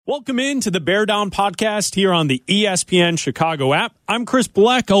Welcome in to the Bear Down podcast here on the ESPN Chicago app. I'm Chris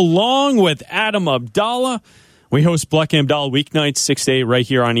Bleck along with Adam Abdallah. We host Bleck and Abdallah weeknights 6 to 8 right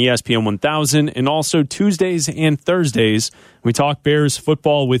here on ESPN 1000, and also Tuesdays and Thursdays. We talk Bears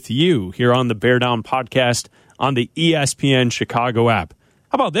football with you here on the Bear Down podcast on the ESPN Chicago app.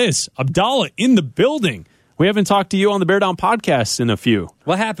 How about this? Abdallah in the building. We haven't talked to you on the Bear Down podcast in a few.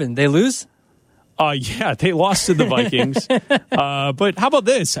 What happened? They lose? Yeah, they lost to the Vikings. But how about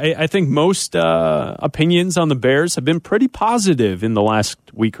this? I think most opinions on the Bears have been pretty positive in the last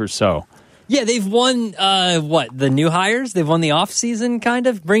week or so. Yeah, they've won, the new hires? They've won the offseason, kind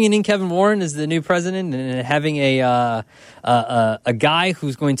of? Bringing in Kevin Warren as the new president and having a guy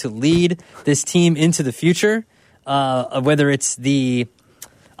who's going to lead this team into the future, whether it's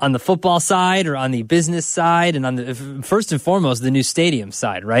on the football side or on the business side and on the first and foremost, the new stadium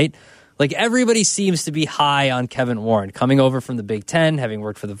side, right? Like, everybody seems to be high on Kevin Warren, coming over from the Big Ten, having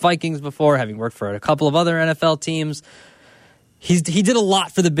worked for the Vikings before, having worked for a couple of other NFL teams. He did a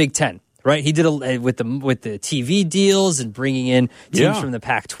lot for the Big Ten, right? He did with the TV deals and bringing in teams from the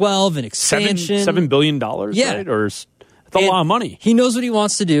Pac-12 and expansion. $7 billion, right? Or that's a lot of money. He knows what he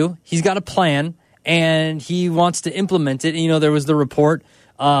wants to do. He's got a plan, and he wants to implement it. And, there was the report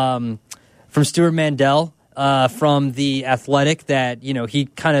from Stuart Mandel, from The Athletic, that, he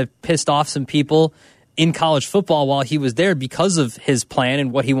kind of pissed off some people in college football while he was there because of his plan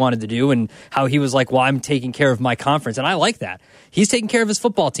and what he wanted to do, and how he was like, well, I'm taking care of my conference. And I like that. He's taking care of his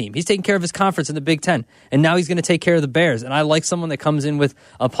football team. He's taking care of his conference in the Big Ten. And now he's going to take care of the Bears. And I like someone that comes in with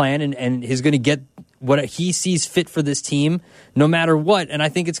a plan and is going to get what he sees fit for this team no matter what. And I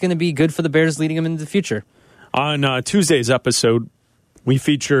think it's going to be good for the Bears leading them into the future. On Tuesday's episode, we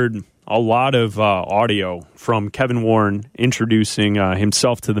featured a lot of audio from Kevin Warren introducing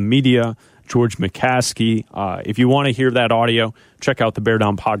himself to the media, George McCaskey. If you want to hear that audio, check out the Bear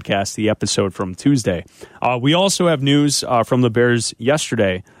Down podcast, the episode from Tuesday. We also have news from the Bears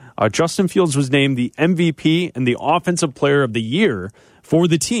yesterday. Justin Fields was named the MVP and the Offensive Player of the Year for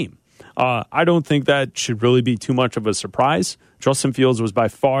the team. I don't think that should really be too much of a surprise. Justin Fields was by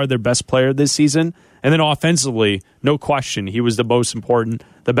far their best player this season. And then offensively, no question, he was the most important,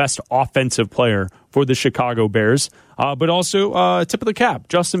 the best offensive player for the Chicago Bears. But also, tip of the cap,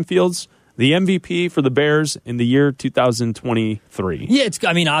 Justin Fields, the MVP for the Bears in the year 2023. Yeah,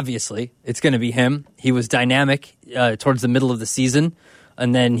 obviously, it's going to be him. He was dynamic towards the middle of the season,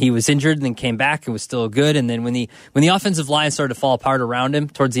 and then he was injured and then came back and was still good. And then when the offensive line started to fall apart around him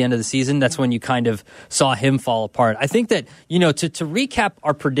towards the end of the season, that's when you kind of saw him fall apart. I think that, to recap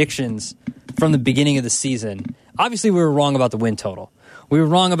our predictions from the beginning of the season, obviously we were wrong about the win total. We were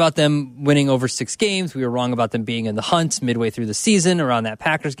wrong about them winning over 6 games. We were wrong about them being in the hunt midway through the season around that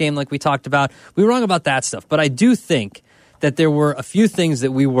Packers game like we talked about. We were wrong about that stuff. But I do think that there were a few things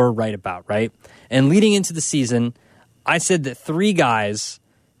that we were right about, right? And leading into the season, I said that 3 guys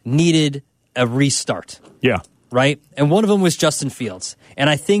needed a restart. Yeah. Right? And one of them was Justin Fields. And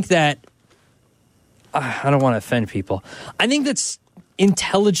I think that, I don't want to offend people, I think that's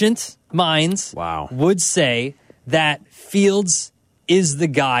intelligent minds would say that Fields is the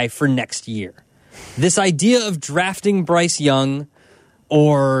guy for next year. This idea of drafting Bryce Young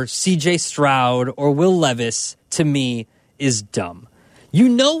or C.J. Stroud or Will Levis, to me, is dumb. You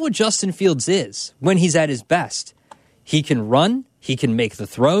know what Justin Fields is when he's at his best. He can run. He can make the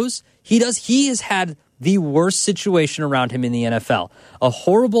throws. He has had the worst situation around him in the NFL. A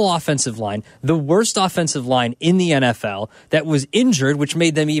horrible offensive line, the worst offensive line in the NFL that was injured, which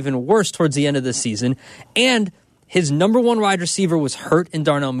made them even worse towards the end of the season. And his number 1 wide receiver was hurt in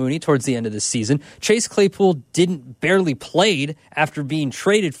Darnell Mooney towards the end of the season. Chase Claypool barely played after being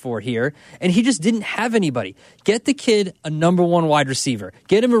traded for here, and he just didn't have anybody. Get the kid a number 1 wide receiver.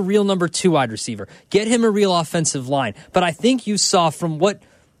 Get him a real number 2 wide receiver. Get him a real offensive line. But I think you saw from what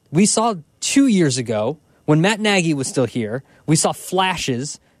we saw 2 years ago when Matt Nagy was still here, we saw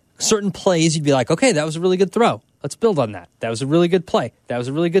flashes, certain plays, you'd be like, okay, that was a really good throw. Let's build on that. That was a really good play. That was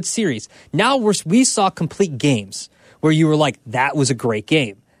a really good series. Now we saw complete games where you were like, that was a great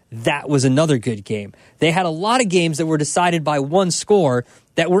game. That was another good game. They had a lot of games that were decided by one score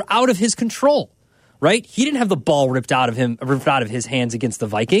that were out of his control, right? He didn't have the ball ripped out of his hands against the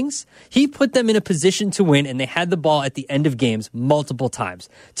Vikings. He put them in a position to win, and they had the ball at the end of games multiple times.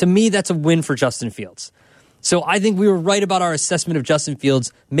 To me, that's a win for Justin Fields. So I think we were right about our assessment of Justin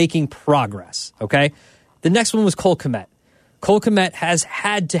Fields making progress, okay? The next one was Cole Kmet. Cole Kmet has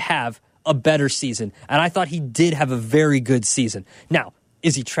had to have a better season, and I thought he did have a very good season. Now,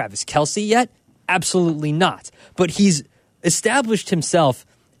 is he Travis Kelce yet? Absolutely not. But he's established himself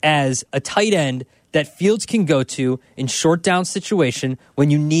as a tight end that Fields can go to in short down situation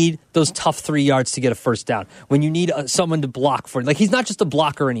when you need those tough 3 yards to get a first down, when you need someone to block for it. Like, he's not just a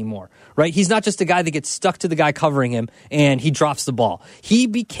blocker anymore, right? He's not just a guy that gets stuck to the guy covering him and he drops the ball. He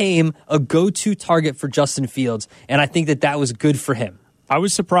became a go-to target for Justin Fields, and I think that was good for him. I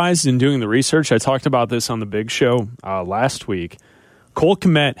was surprised in doing the research. I talked about this on the Big Show last week. Cole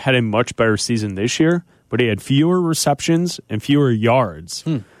Kmet had a much better season this year, but he had fewer receptions and fewer yards.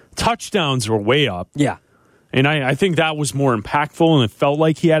 Touchdowns were way up. Yeah. And I think that was more impactful, and it felt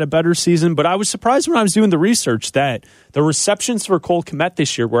like he had a better season. But I was surprised when I was doing the research that the receptions for Cole Kmet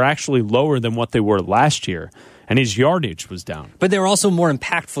this year were actually lower than what they were last year, and his yardage was down. But they were also more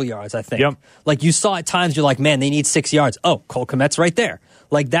impactful yards, I think. Yep. Like, you saw at times, you're like, man, they need 6 yards. Oh, Cole Kmet's right there.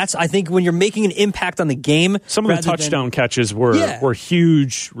 Like, that's, I think, when you're making an impact on the game. Some of the touchdown catches were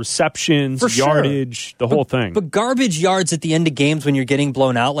huge, receptions, yardage, the whole thing. But garbage yards at the end of games when you're getting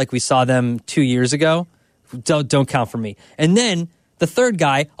blown out, like we saw them 2 years ago, don't count for me. And then the third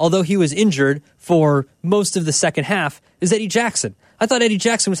guy, although he was injured for most of the second half, is Eddie Jackson. I thought Eddie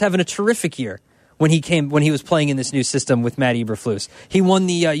Jackson was having a terrific year when he was playing in this new system with Matt Eberflus. He won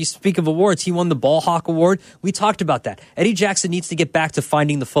the, you speak of awards, he won the Ball Hawk Award. We talked about that. Eddie Jackson needs to get back to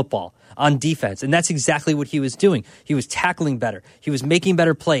finding the football on defense, and that's exactly what he was doing. He was tackling better. He was making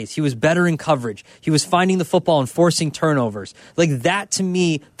better plays. He was better in coverage. He was finding the football and forcing turnovers. Like, that, to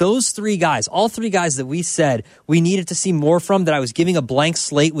me, those three guys, all three guys that we said we needed to see more from, that I was giving a blank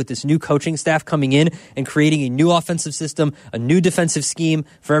slate with this new coaching staff coming in and creating a new offensive system, a new defensive scheme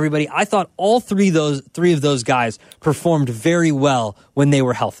for everybody. I thought all three of those guys performed very well when they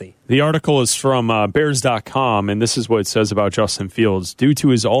were healthy. The article is from Bears.com, and this is what it says about Justin Fields. Due to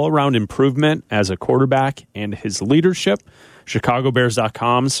his all-around improvement as a quarterback and his leadership,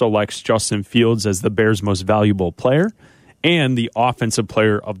 ChicagoBears.com selects Justin Fields as the Bears' most valuable player and the Offensive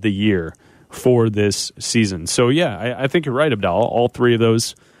Player of the Year for this season. So, yeah, I think you're right, Abdallah. All three of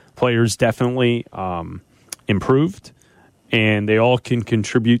those players definitely improved, and they all can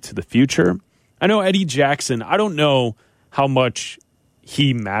contribute to the future. I know Eddie Jackson, I don't know how much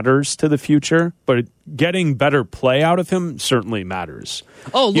he matters to the future, but getting better play out of him certainly matters.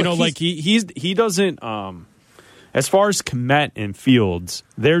 Oh, look, you know, like he doesn't. As far as Kmet and Fields,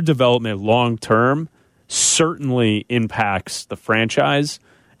 their development long term certainly impacts the franchise.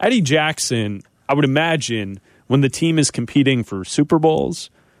 Eddie Jackson, I would imagine, when the team is competing for Super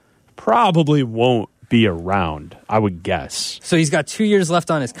Bowls, probably won't be around, I would guess. So he's got 2 years left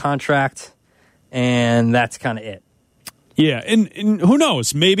on his contract, and that's kind of it. Yeah, and who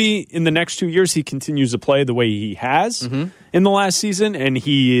knows? Maybe in the next 2 years he continues to play the way he has in the last season, and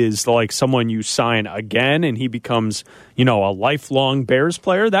he is like someone you sign again, and he becomes, a lifelong Bears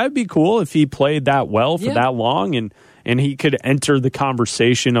player. That would be cool if he played that well for that long, and he could enter the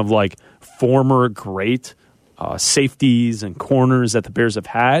conversation of like former great safeties and corners that the Bears have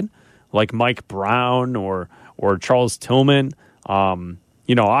had, like Mike Brown or Charles Tillman.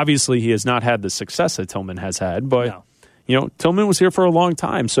 Obviously he has not had the success that Tillman has had, but. No. Tillman was here for a long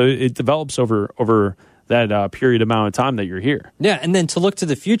time, so it develops over that period amount of time that you're here. Yeah, and then to look to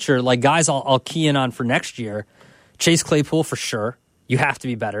the future, like guys I'll key in on for next year, Chase Claypool for sure. You have to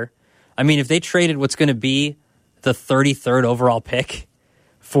be better. I mean, if they traded what's going to be the 33rd overall pick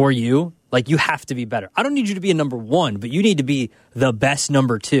for you, like you have to be better. I don't need you to be a number one, but you need to be the best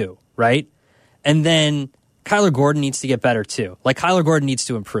number two, right? And then Kyler Gordon needs to get better too. Like Kyler Gordon needs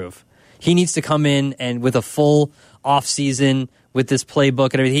to improve. He needs to come in and with a full off-season with this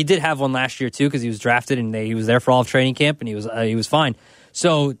playbook and everything. He did have one last year too because he was drafted and he was there for all of training camp and he was fine.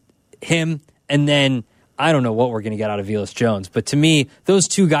 So him, and then I don't know what we're going to get out of Velus Jones, but to me, those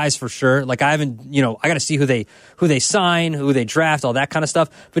two guys for sure. Like I haven't, I got to see who they sign, who they draft, all that kind of stuff.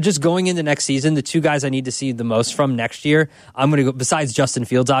 But just going into next season, the two guys I need to see the most from next year, I'm going to go. Besides Justin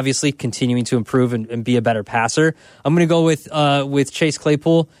Fields, obviously continuing to improve and be a better passer, I'm going to go with Chase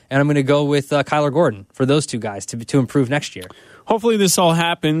Claypool, and I'm going to go with Kyler Gordon for those two guys to improve next year. Hopefully this all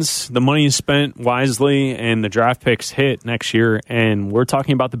happens. The money is spent wisely and the draft picks hit next year. And we're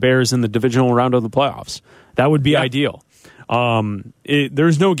talking about the Bears in the divisional round of the playoffs. That would be ideal.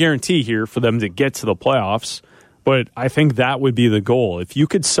 There's no guarantee here for them to get to the playoffs, but I think that would be the goal. If you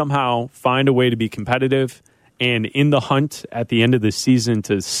could somehow find a way to be competitive and in the hunt at the end of the season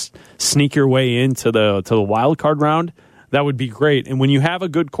to sneak your way into the wild card round, that would be great. And when you have a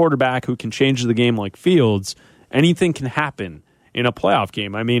good quarterback who can change the game like Fields, anything can happen in a playoff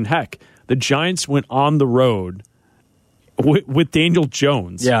game. I mean, heck, the Giants went on the road with Daniel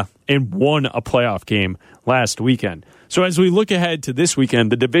Jones and won a playoff game last weekend. So as we look ahead to this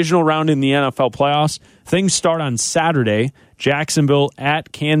weekend, the divisional round in the NFL playoffs, things start on Saturday. Jacksonville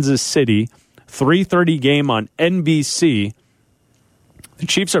at Kansas City, 3:30 game on NBC. The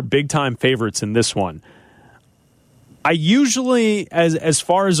Chiefs are big-time favorites in this one. I usually, as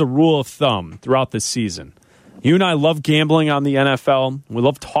far as a rule of thumb throughout the season, you and I love gambling on the NFL. We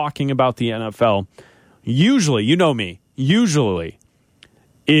love talking about the NFL. Usually, you know me,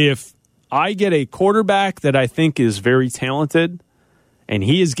 if I get a quarterback that I think is very talented and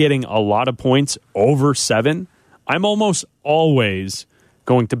he is getting a lot of points over 7, I'm almost always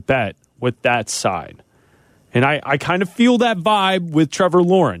going to bet with that side. And I kind of feel that vibe with Trevor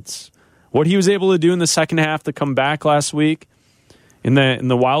Lawrence. What he was able to do in the second half to come back last week in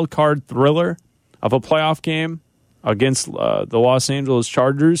the wild card thriller of a playoff game against the Los Angeles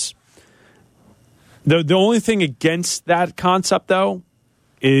Chargers. The only thing against that concept, though,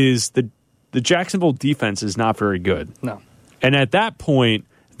 is the Jacksonville defense is not very good. No. And at that point,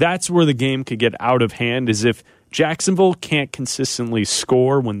 that's where the game could get out of hand, is if Jacksonville can't consistently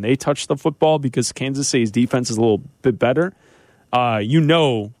score when they touch the football because Kansas City's defense is a little bit better.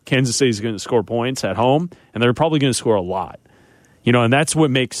 Kansas City is going to score points at home, and they're probably going to score a lot. And that's what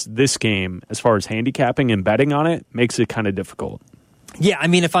makes this game, as far as handicapping and betting on it, makes it kind of difficult. Yeah, I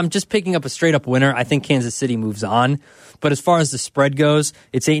mean, if I'm just picking up a straight-up winner, I think Kansas City moves on. But as far as the spread goes,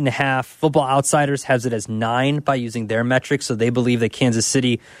 it's 8.5. Football Outsiders has it as 9 by using their metrics, so they believe that Kansas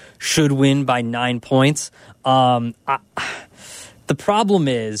City should win by 9 points. The problem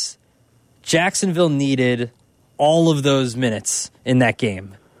is Jacksonville needed all of those minutes in that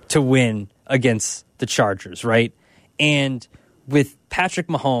game to win against the Chargers, right? And with Patrick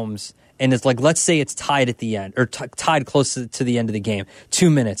Mahomes, and it's like, let's say it's tied at the end, or tied close to the end of the game, 2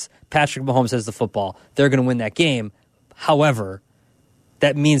 minutes, Patrick Mahomes has the football, they're going to win that game. However,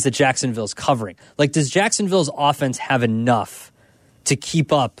 that means that Jacksonville's covering. Like, does Jacksonville's offense have enough to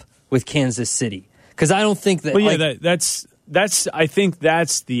keep up with Kansas City? Because I don't think that... Well, yeah, that's I think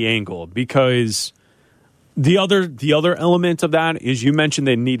that's the angle, because the other element of that is you mentioned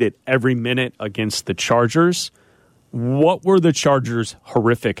they needed every minute against the Chargers. What were the Chargers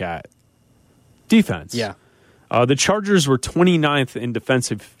horrific at? Defense. Yeah. The Chargers were 29th in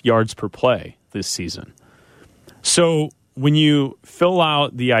defensive yards per play this season. So when you fill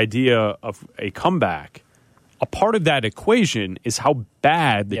out the idea of a comeback, a part of that equation is how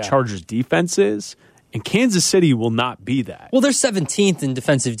bad the Chargers defense is, and Kansas City will not be that. Well, they're 17th in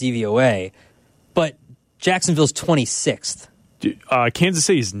defensive DVOA, but Jacksonville's 26th. Kansas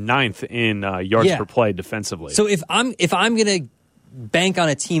City is 9th in yards per play defensively. So if I'm going to bank on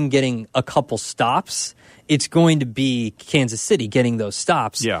a team getting a couple stops, it's going to be Kansas City getting those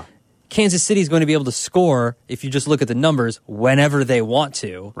stops. Yeah. Kansas City is going to be able to score, if you just look at the numbers, whenever they want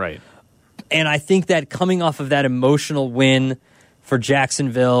to. Right. And I think that coming off of that emotional win for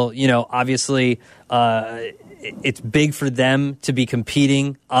Jacksonville, obviously it's big for them to be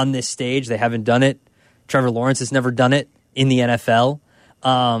competing on this stage. They haven't done it. Trevor Lawrence has never done it in the NFL.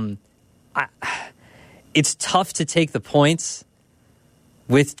 It's tough to take the points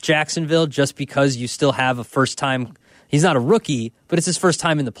with Jacksonville just because you still have a first-time. He's not a rookie, but it's his first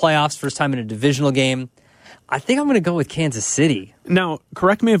time in the playoffs, first time in a divisional game. I think I'm going to go with Kansas City. Now,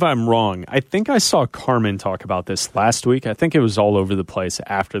 correct me if I'm wrong. I think I saw Carmen talk about this last week. I think it was all over the place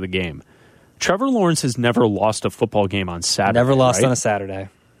after the game. Trevor Lawrence has never lost a football game on Saturday. Never lost on a Saturday.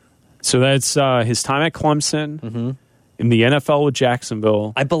 So that's his time at Clemson, in the NFL with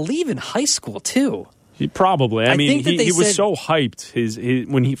Jacksonville. I believe in high school, too. Probably. I mean, he was so hyped.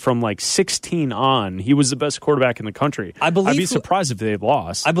 When he from like 16 on, he was the best quarterback in the country. I'd be surprised if they had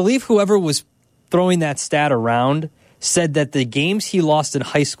lost. I believe whoever was throwing that stat around said that the games he lost in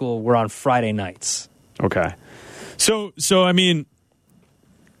high school were on Friday nights. Okay. So I mean,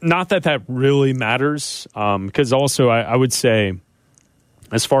 not that really matters, because also I would say,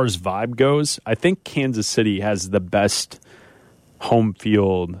 as far as vibe goes, I think Kansas City has the best home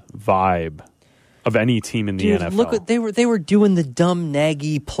field vibe of any team in the NFL. Look what they were doing, the dumb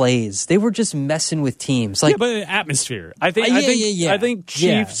Nagy plays. They were just messing with teams. Like, yeah, but atmosphere. I think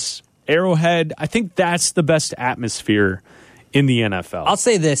Chiefs, Arrowhead, I think that's the best atmosphere in the NFL. I'll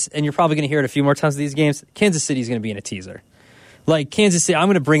say this, and you're probably going to hear it a few more times in these games. Kansas City is going to be in a teaser. Like Kansas City, I'm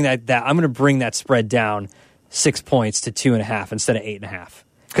going to bring that spread down 6 points to 2.5 instead of 8.5,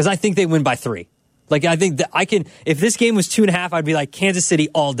 because I think they win by 3. Like, I think that I can. If this game was 2.5, I'd be like Kansas City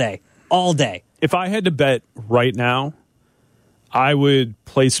all day. If I had to bet right now, I would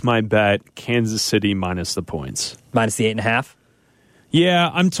place my bet Kansas City minus the points. Minus the 8.5? Yeah,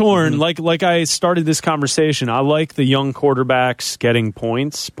 I'm torn. Like I started this conversation, I like the young quarterbacks getting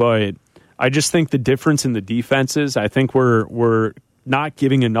points, but I just think the difference in the defenses, I think we're not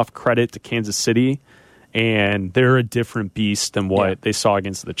giving enough credit to Kansas City and they're a different beast than what they saw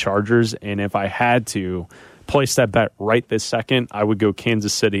against the Chargers. And if I had to place that bet right this second, I would go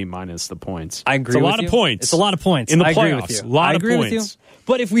Kansas City minus the points. I agree. It's a lot of points. It's a lot of points in the playoffs. I agree with you. A lot of points. With you.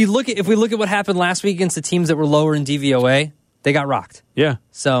 But if we look at what happened last week against the teams that were lower in DVOA, they got rocked. Yeah.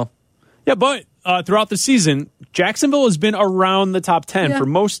 So. Yeah, but throughout the season, Jacksonville has been around the top 10 for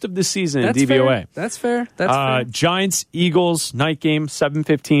most of the season in DVOA. That's fair. That's fair. Giants, Eagles, night game,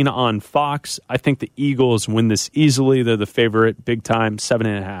 7:15 on Fox. I think the Eagles win this easily. They're the favorite, big time,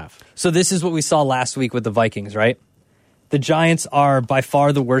 7.5. So this is what we saw last week with the Vikings, right? The Giants are by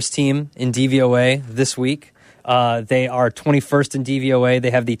far the worst team in DVOA this week. They are 21st in DVOA.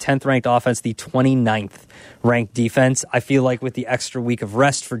 They have the 10th ranked offense, the 29th ranked defense. I feel like with the extra week of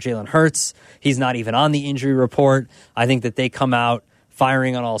rest for Jalen Hurts, he's not even on the injury report. I think that they come out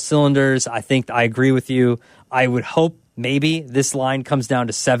firing on all cylinders. I agree with you. I would hope maybe this line comes down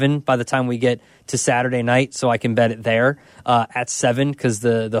to 7 by the time we get to Saturday night, so I can bet it there at 7 because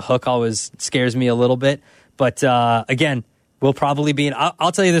the hook always scares me a little bit. But again, we'll probably be in.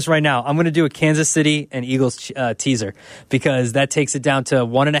 I'll tell you this right now. I'm going to do a Kansas City and Eagles teaser because that takes it down to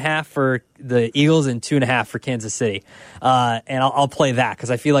 1.5 for the Eagles and 2.5 for Kansas City. And I'll play that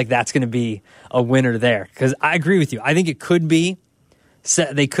because I feel like that's going to be a winner there. Because I agree with you. I think it could be.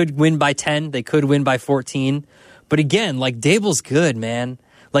 They could win by 10. They could win by 14. But again, like Dable's good, man.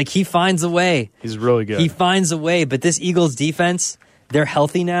 Like he finds a way. He's really good. He finds a way. But this Eagles defense, they're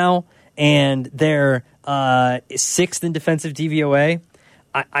healthy now, and they're 6th in defensive DVOA.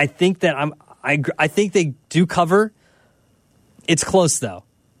 I think that I think they do cover. It's close though,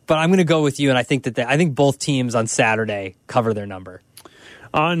 but I'm going to go with you, and I think that I think both teams on Saturday cover their number.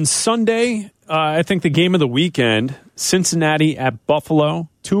 On Sunday, I think the game of the weekend: Cincinnati at Buffalo,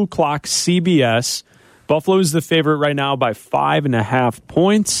 2:00 CBS. Buffalo is the favorite right now by 5.5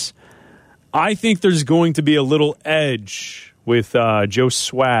 points. I think there's going to be a little edge with Joe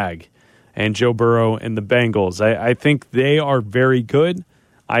Swag and Joe Burrow and the Bengals. I think they are very good.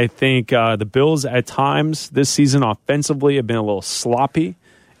 I think the Bills at times this season offensively have been a little sloppy.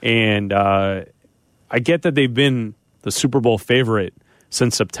 And I get that they've been the Super Bowl favorite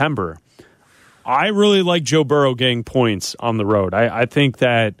since September. I really like Joe Burrow getting points on the road. I think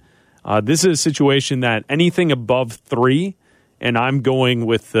that this is a situation that anything above 3, and I'm going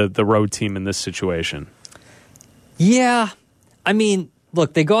with the road team in this situation. Yeah. I mean,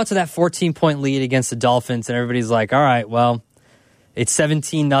 look, they go out to that 14-point lead against the Dolphins, and everybody's like, all right, well, it's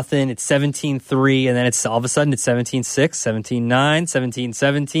 17-0, it's 17-3, and then it's all of a sudden it's 17-6, 17-9,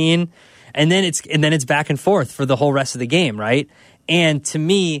 17-17, and then it's back and forth for the whole rest of the game, right? And to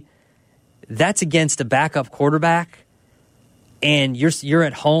me, that's against a backup quarterback, and you're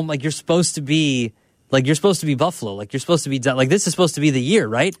at home, like you're supposed to be Buffalo, like you're supposed to be like this is supposed to be the year,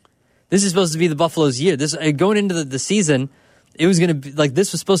 right? This is supposed to be the Buffalo's year. This going into the season. It was going to be like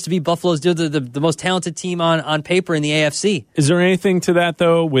this was supposed to be Buffalo's the most talented team on paper in the AFC. Is there anything to that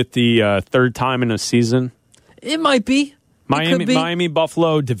though with the third time in a season? It might be. Miami,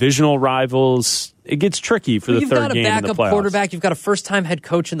 Buffalo, divisional rivals. It gets tricky for the third game in the playoffs. You've got a backup quarterback. You've got a first-time head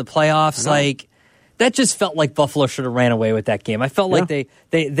coach in the playoffs. Like that just felt like Buffalo should have ran away with that game. I felt like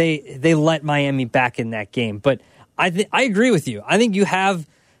they let Miami back in that game. But I agree with you. I think you have.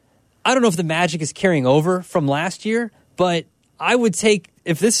 I don't know if the magic is carrying over from last year, but I would take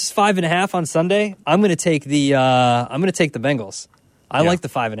if this is 5.5 on Sunday. I'm going to take the Bengals. I like the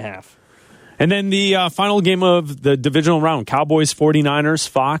 5.5. And then the final game of the divisional round: Cowboys 49ers,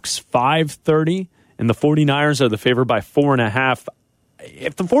 Fox 5:30, and the 49ers are the favorite by 4.5.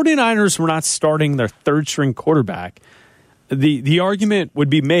 If the 49ers were not starting their third string quarterback, the argument would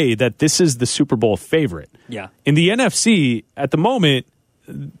be made that this is the Super Bowl favorite. Yeah. In the NFC at the moment,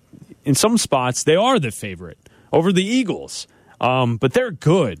 in some spots they are the favorite over the Eagles. But they're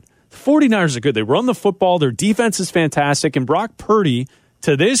good. The 49ers are good. They run the football. Their defense is fantastic. And Brock Purdy,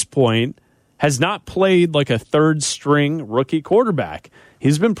 to this point, has not played like a third-string rookie quarterback.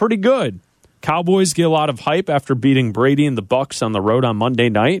 He's been pretty good. Cowboys get a lot of hype after beating Brady and the Bucs on the road on Monday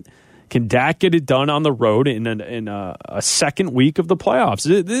night. Can Dak get it done on the road in a second week of the playoffs?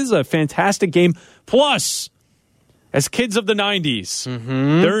 This is a fantastic game. Plus, as kids of the 90s,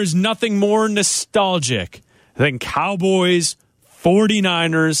 there is nothing more nostalgic than Cowboys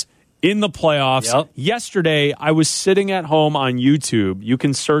 49ers in the playoffs. Yep. Yesterday, I was sitting at home on YouTube. You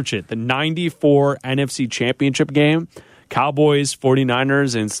can search it. The 94 NFC Championship game. Cowboys,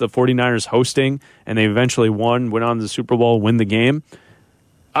 49ers, and it's the 49ers hosting, and they eventually went on to the Super Bowl, win the game.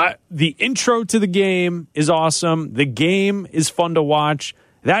 The intro to the game is awesome. The game is fun to watch.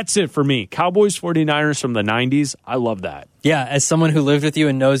 That's it for me. Cowboys 49ers from the 90s. I love that. Yeah, as someone who lived with you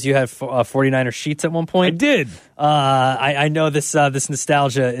and knows you had 49er sheets at one point. I did. I know this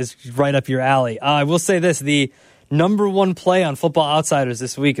nostalgia is right up your alley. I will say this. The number one play on Football Outsiders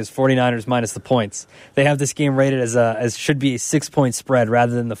this week is 49ers minus the points. They have this game rated as should be a 6-point spread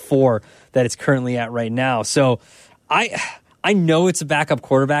rather than the 4 that it's currently at right now. So I know it's a backup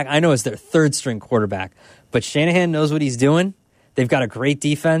quarterback. I know it's their third-string quarterback. But Shanahan knows what he's doing. They've got a great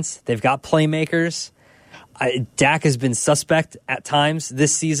defense. They've got playmakers. Dak has been suspect at times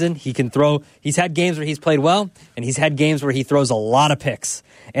this season. He can throw. He's had games where he's played well, and he's had games where he throws a lot of picks.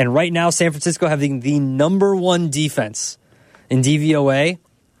 And right now, San Francisco having the number one defense in DVOA,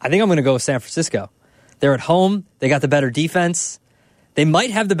 I think I'm going to go with San Francisco. They're at home. They got the better defense. They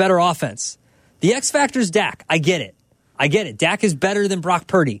might have the better offense. The X factor is Dak. I get it. Dak is better than Brock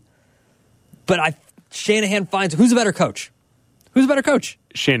Purdy. But Shanahan finds who's a better coach? Who's a better coach?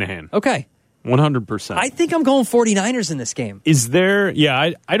 Shanahan. Okay. 100%. I think I'm going 49ers in this game. Is there,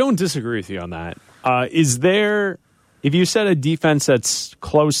 I don't disagree with you on that. Is there, if you said a defense that's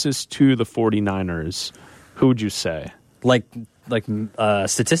closest to the 49ers, who would you say? Like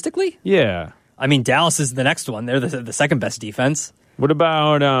statistically? Yeah. I mean, Dallas is the next one. They're the second best defense. What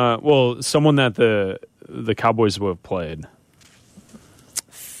about, someone that the Cowboys would have played?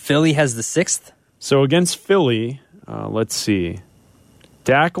 Philly has the 6th. So against Philly, let's see.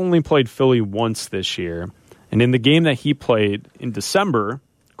 Dak only played Philly once this year. And in the game that he played in December,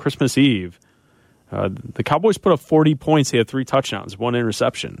 Christmas Eve, the Cowboys put up 40 points. He had 3 touchdowns, 1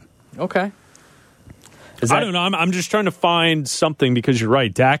 interception. Okay. I don't know. I'm just trying to find something because you're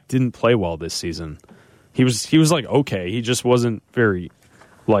right. Dak didn't play well this season. He was like, okay. He just wasn't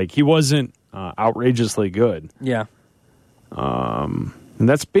he wasn't outrageously good. Yeah. And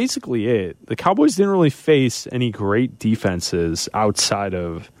that's basically it. The Cowboys didn't really face any great defenses outside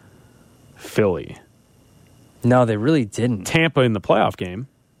of Philly. No, they really didn't. Tampa in the playoff game.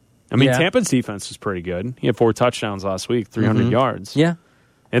 I mean, Tampa's defense was pretty good. He had 4 touchdowns last week, 300 yards. Yeah.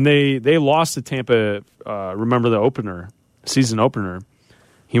 And they lost to Tampa, remember the season opener.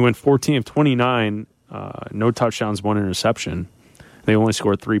 He went 14 of 29, no touchdowns, 1 interception. They only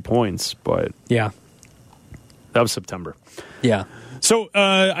scored 3 points, but yeah, that was September. Yeah. So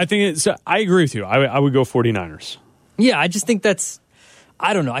I think I agree with you. I would go 49ers. Yeah, I just think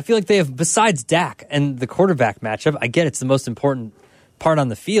I don't know. I feel like they have, besides Dak and the quarterback matchup, I get it's the most important part on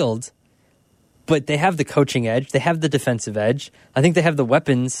the field, but they have the coaching edge. They have the defensive edge. I think they have the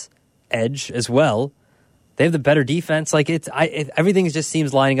weapons edge as well. They have the better defense. Like everything just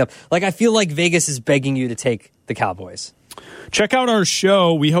seems lining up. Like I feel like Vegas is begging you to take the Cowboys. Check out our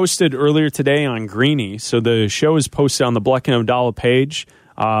show we hosted earlier today on Greeny. So the show is posted on the Bleck and Abdallah page.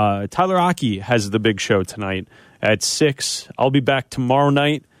 Tyler Aki has the big show tonight at 6. I'll be back tomorrow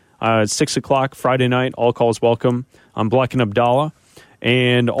night at 6 o'clock Friday night. All calls welcome on Bleck and Abdallah.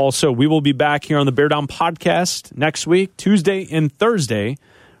 And also we will be back here on the Bear Down podcast next week, Tuesday and Thursday,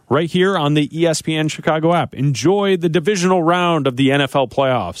 right here on the ESPN Chicago app. Enjoy the divisional round of the NFL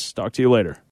playoffs. Talk to you later.